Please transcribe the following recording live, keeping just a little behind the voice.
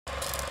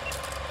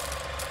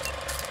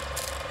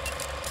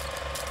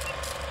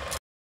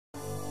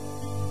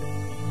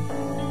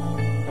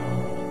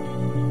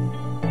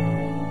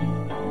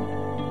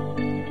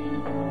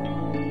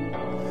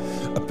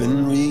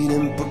been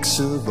reading books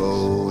of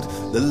old,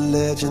 the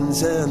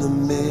legends and the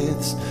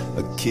myths,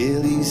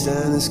 Achilles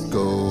and his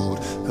gold,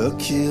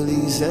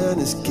 Hercules and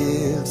his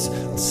gifts,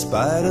 and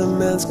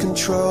Spider-Man's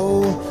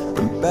control,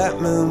 and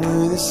Batman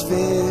with his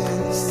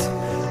fists.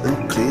 And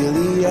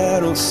clearly I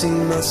don't see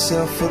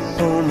myself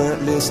upon that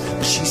list.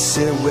 But she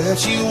said,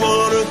 where'd you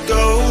wanna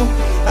go?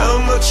 How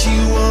much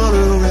you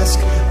wanna risk?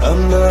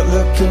 I'm not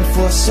looking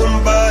for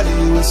somebody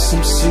with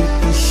some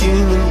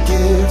superhuman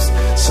gifts,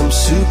 some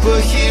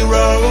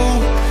superhero,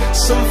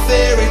 some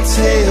fairy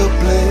tale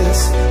bliss.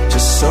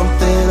 Just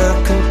something I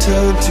can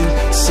turn to,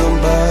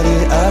 somebody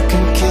I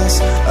can kiss.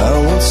 I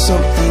want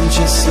something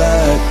just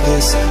like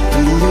this.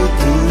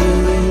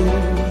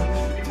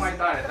 Mai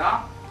tare, da?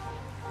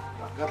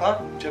 Gata?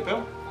 Începem?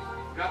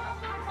 Gata.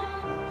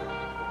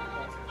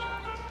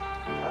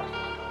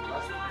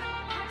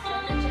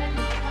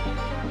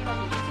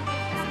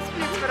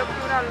 Spuneți, vă rog,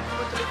 pluralul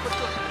cuvântului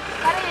furtun.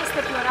 Care este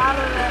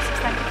pluralul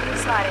substantivului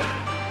soare?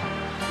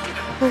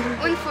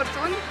 Un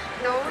furtun,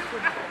 două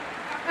furtuni.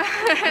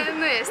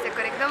 Nu este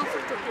corect, două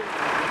furtuni.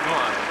 Nu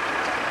are.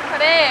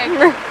 Corect!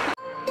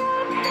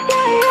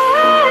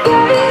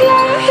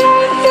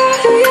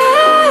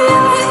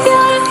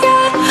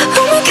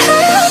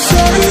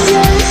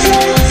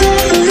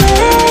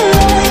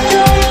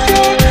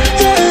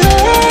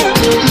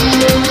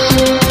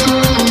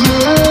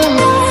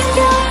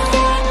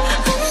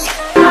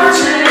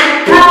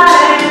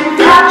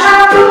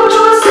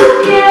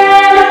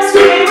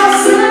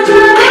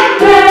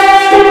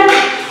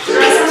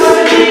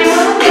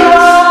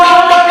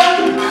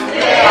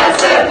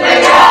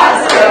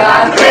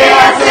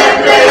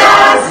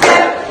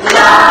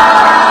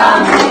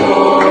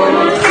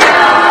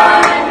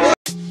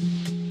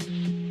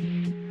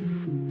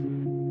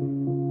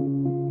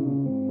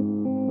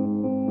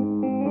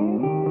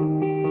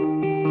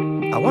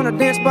 I wanna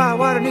dance by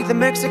water beneath the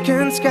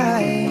Mexican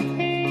sky,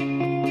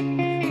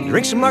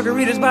 drink some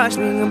margaritas by a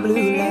string of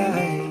blue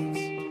lights.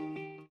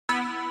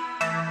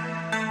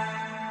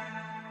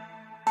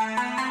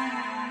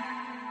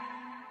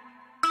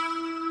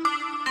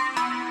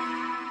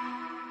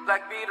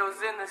 Black Beatles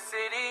in the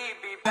city,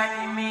 be back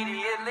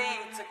immediately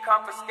to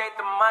confiscate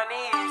the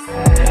monies.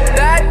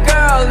 That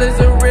girl is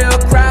a real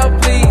crowd,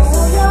 please.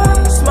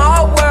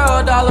 Small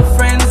world, all her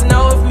friends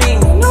know of me.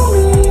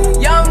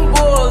 Young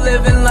bull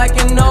living like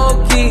an old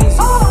keys.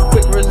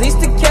 Quick release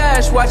the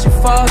cash, watch it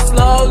fall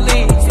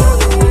slowly.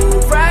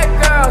 Frat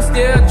girl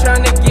still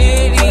trying to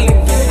get in.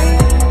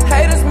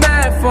 Haters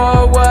mad for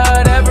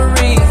whatever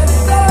reason.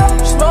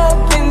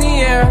 Smoke in the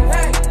air,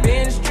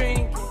 binge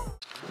drinking.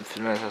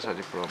 Filmează așa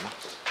diploma.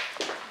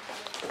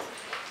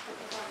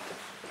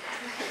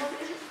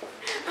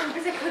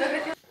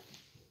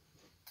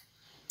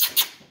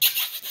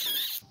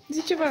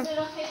 Zi ceva.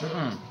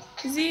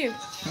 Zi.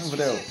 Nu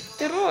vreau.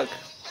 Te rog.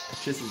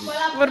 Ce să zic?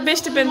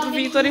 Vorbește pentru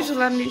viitorii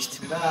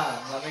jurnaliști. Da,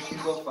 la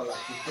making-of ăla.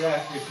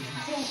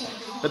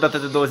 Pe data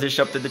de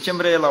 27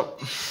 decembrie la...